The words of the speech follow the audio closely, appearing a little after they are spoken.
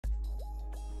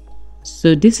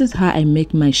So this is how I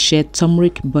make my Shea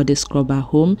Turmeric body scrub at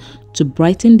home to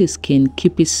brighten the skin,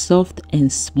 keep it soft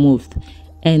and smooth.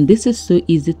 And this is so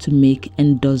easy to make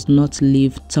and does not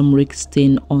leave turmeric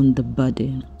stain on the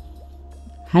body.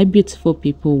 Hi beautiful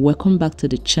people, welcome back to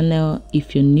the channel.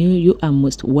 If you're new, you are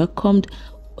most welcomed.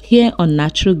 Here on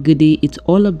Natural Goodie, it's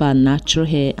all about natural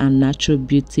hair and natural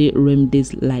beauty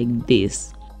remedies like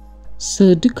this.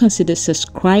 So do consider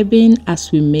subscribing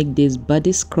as we make this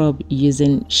body scrub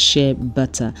using shea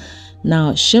butter.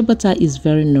 Now shea butter is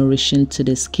very nourishing to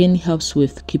the skin, helps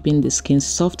with keeping the skin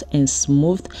soft and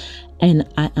smooth. And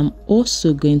I am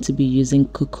also going to be using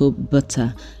cocoa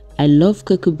butter. I love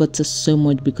cocoa butter so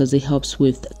much because it helps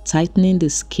with tightening the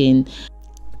skin,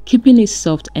 keeping it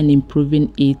soft and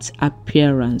improving its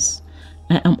appearance.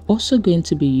 I am also going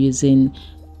to be using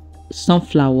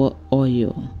sunflower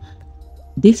oil.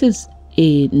 This is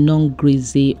a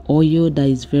non-greasy oil that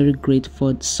is very great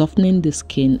for softening the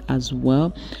skin as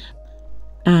well.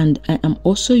 And I am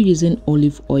also using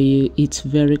olive oil. It's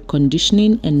very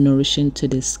conditioning and nourishing to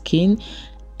the skin.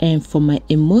 And for my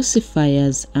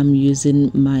emulsifiers, I'm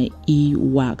using my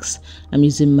wax. I'm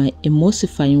using my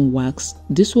emulsifying wax.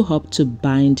 This will help to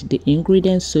bind the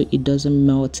ingredients so it doesn't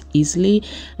melt easily.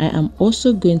 I am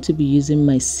also going to be using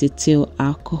my Cetyl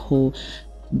alcohol.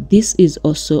 This is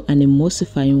also an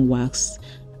emulsifying wax,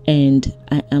 and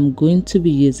I am going to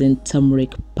be using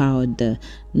turmeric powder.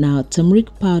 Now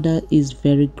turmeric powder is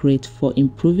very great for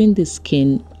improving the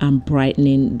skin and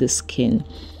brightening the skin.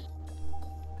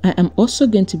 I am also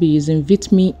going to be using Vit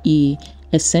E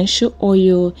essential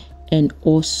oil and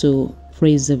also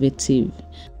preservative.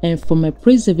 And for my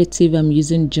preservative, I'm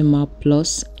using Jama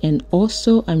Plus, and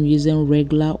also I'm using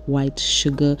regular white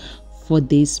sugar for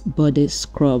this body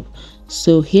scrub.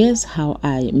 So here's how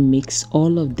I mix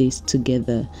all of this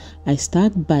together. I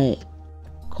start by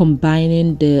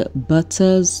combining the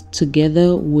butters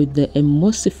together with the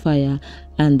emulsifier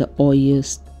and the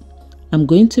oils. I'm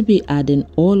going to be adding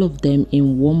all of them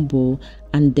in one bowl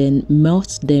and then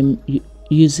melt them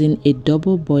using a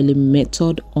double boiling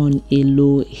method on a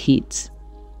low heat.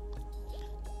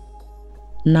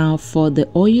 Now for the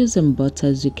oils and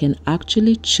butters, you can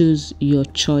actually choose your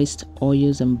choice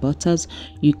oils and butters.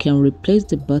 You can replace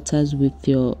the butters with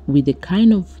the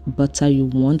kind of butter you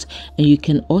want, and you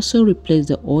can also replace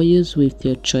the oils with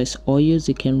your choice oils.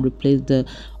 You can replace the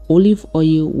olive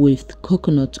oil with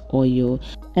coconut oil.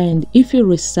 And if you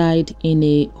reside in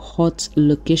a hot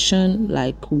location,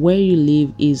 like where you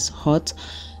live is hot,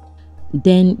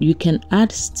 then you can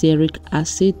add stearic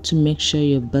acid to make sure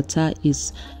your butter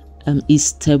is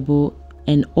stable.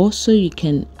 And also you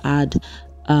can add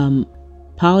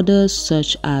powders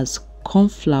such as corn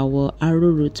flour,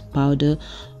 arrowroot powder,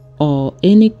 or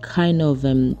any kind of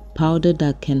powder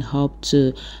that can help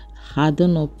to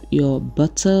harden up your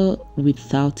butter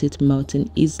without it melting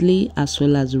easily, as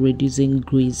well as reducing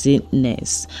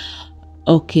greasiness.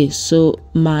 Okay, so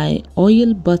my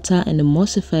oil, butter and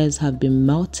emulsifiers have been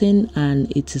melting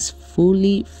and it is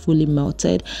fully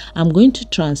melted. I'm going to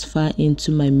transfer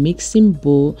into my mixing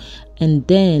bowl and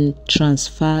then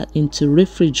transfer into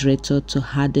refrigerator to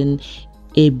harden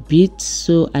a bit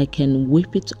so I can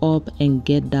whip it up and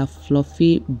get that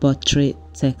fluffy buttery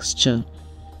texture.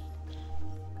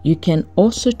 You can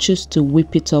also choose to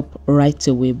whip it up right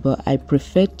away, but I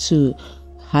prefer to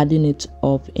harden it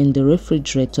up in the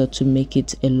refrigerator to make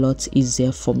it a lot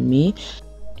easier for me.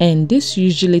 And this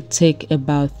usually take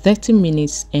about 30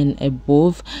 minutes and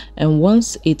above, and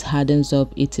once it hardens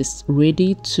up, it is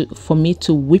ready for me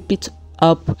to whip it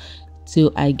up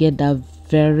till I get that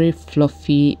very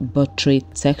fluffy buttery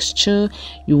texture.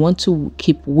 You want to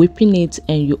keep whipping it,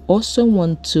 and you also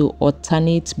want to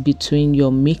alternate between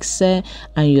your mixer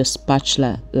and your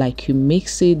spatula. Like you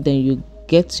mix it, then you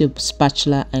get your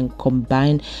spatula and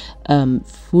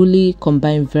fully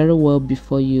combine very well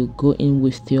before you go in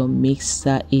with your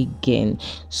mixer again.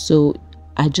 So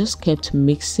I just kept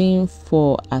mixing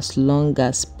for as long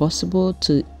as possible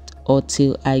till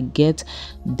I get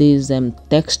this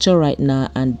texture right now,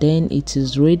 and then it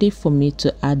is ready for me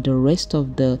to add the rest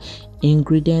of the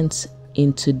ingredients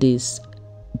into this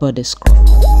body scrub.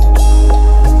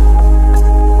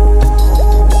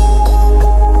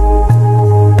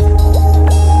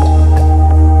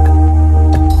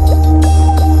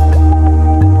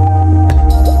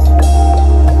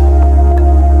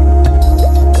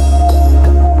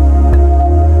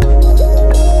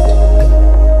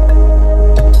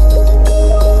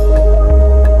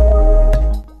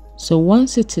 So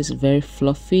once it is very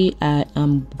fluffy, I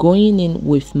am going in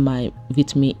with my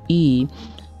Vit E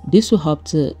This will help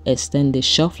to extend the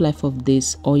shelf life of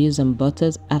these oils and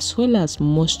butters, as well as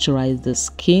moisturize the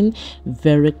skin,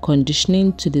 very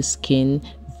conditioning to the skin,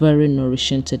 very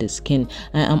nourishing to the skin.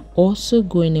 I am also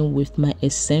going in with my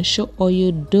essential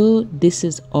oil, though this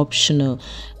is optional.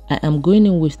 I am going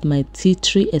in with my tea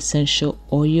tree essential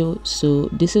oil, so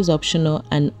this is optional,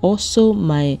 and also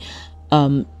my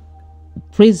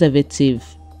preservative,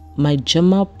 my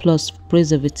Germa Plus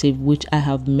preservative, which I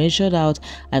have measured out.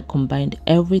 I combined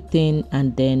everything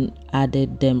and then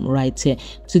added them right here.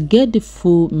 To get the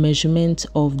full measurement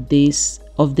of this,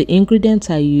 of the ingredients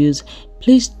I use,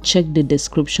 please check the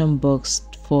description box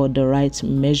for the right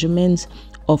measurements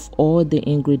of all the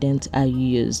ingredients I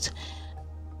used.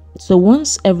 So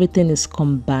once everything is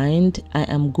combined, I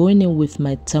am going in with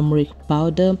my turmeric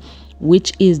powder,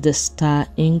 which is the star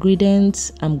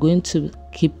ingredient. I'm going to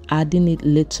keep adding it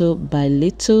little by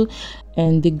little.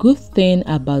 And the good thing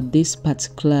about this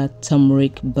particular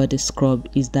turmeric body scrub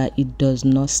is that it does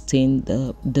not stain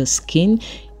the skin.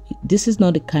 This is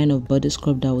not the kind of body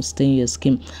scrub that will stain your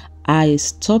skin. I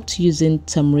stopped using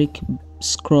turmeric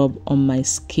scrub on my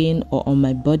skin or on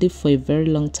my body for a very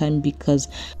long time because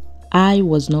I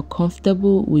was not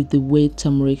comfortable with the way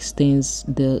turmeric stains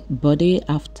the body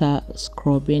after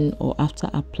scrubbing or after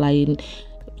applying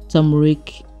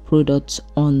turmeric products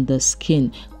on the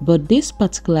skin. But this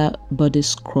particular body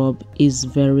scrub is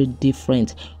very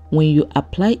different. When you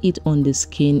apply it on the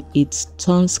skin, it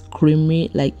turns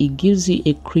creamy, like it gives you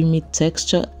a creamy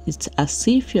texture. It's as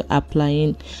if you're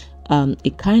applying a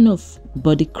kind of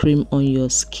body cream on your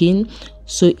skin,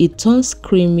 so it turns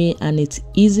creamy and it's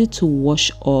easy to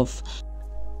wash off.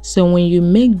 So when you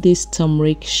make this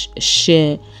turmeric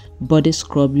shea body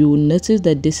scrub, you will notice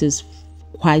that this is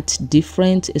quite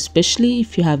different, especially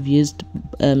if you have used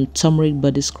turmeric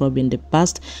body scrub in the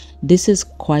past. This is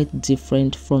quite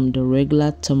different from the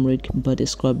regular turmeric body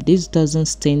scrub. This doesn't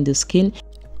stain the skin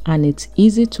and it's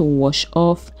easy to wash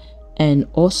off, and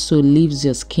also leaves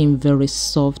your skin very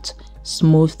soft,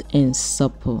 smooth and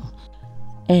supple.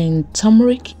 And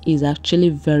turmeric is actually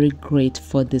very great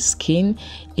for the skin.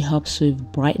 It helps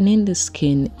with brightening the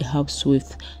skin, it helps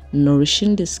with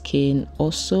nourishing the skin,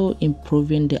 also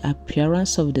improving the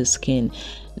appearance of the skin.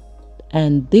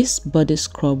 And this body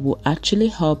scrub will actually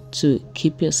help to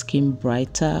keep your skin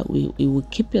brighter. It will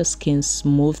keep your skin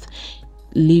smooth,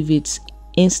 leave it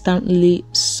instantly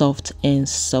soft and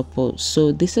supple.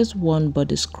 So this is one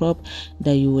body scrub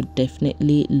that you would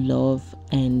definitely love,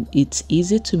 and it's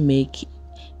easy to make,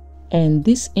 and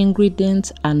these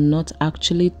ingredients are not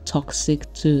actually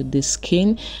toxic to the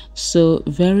skin, so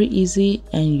very easy.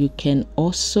 And you can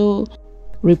also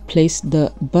replace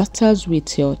the butters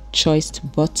with your choice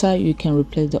butter, you can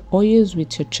replace the oils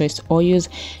with your choice oils,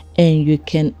 and you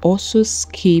can also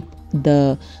skip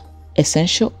the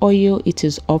essential oil. It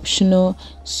is optional,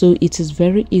 so it is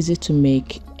very easy to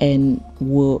make, and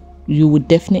you would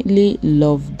definitely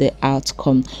love the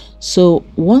outcome. So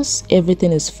once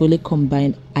everything is fully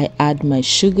combined, I add my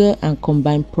sugar and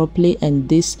combine properly, and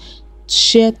this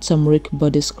Shea Turmeric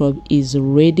body scrub is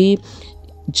ready.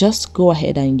 Just go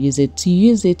ahead and use it. To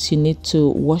use it, you need to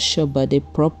wash your body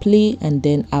properly and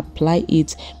then apply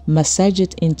it, massage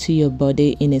it into your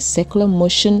body in a circular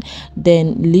motion,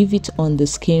 then leave it on the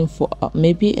skin for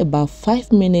maybe about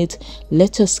 5 minutes.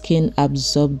 Let your skin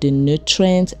absorb the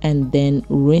nutrients and then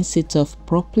rinse it off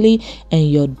properly,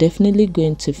 and you're definitely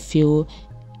going to feel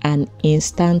an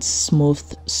instant smooth,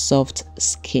 soft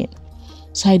skin.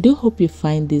 So I do hope you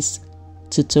find this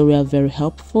tutorial very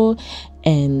helpful,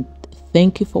 and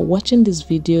thank you for watching this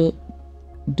video.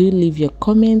 Do leave your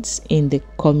comments in the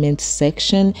comment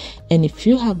section, and if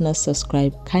you have not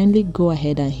subscribed, kindly go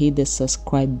ahead and hit the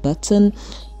subscribe button.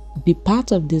 Be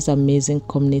part of this amazing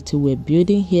community we're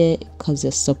building here, because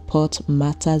your support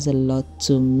matters a lot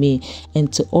to me.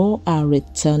 And to all our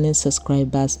returning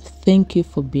subscribers, thank you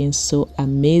for being so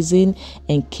amazing,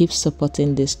 and keep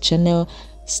supporting this channel.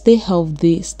 Stay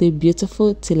healthy, stay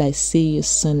beautiful, till I see you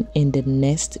soon in the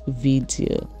next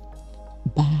video.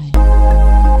 Bye.